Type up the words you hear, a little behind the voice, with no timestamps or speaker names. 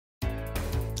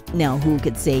Now, who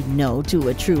could say no to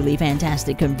a truly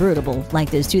fantastic convertible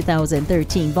like this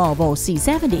 2013 Volvo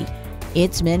C70?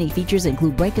 Its many features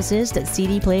include brake assist, a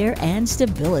CD player, and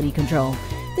stability control.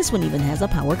 This one even has a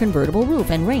power convertible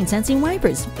roof and rain-sensing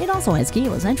wipers. It also has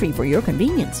keyless entry for your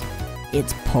convenience.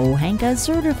 It's Pohanka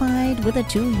certified with a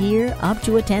 2-year, up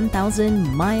to a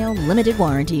 10,000-mile limited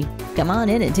warranty. Come on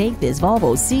in and take this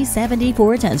Volvo C70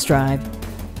 for a test drive.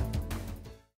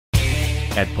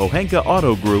 At Pohanka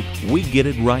Auto Group, we get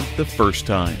it right the first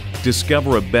time.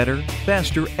 Discover a better,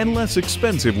 faster, and less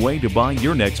expensive way to buy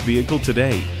your next vehicle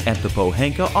today at the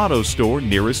Pohanka Auto Store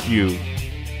nearest you.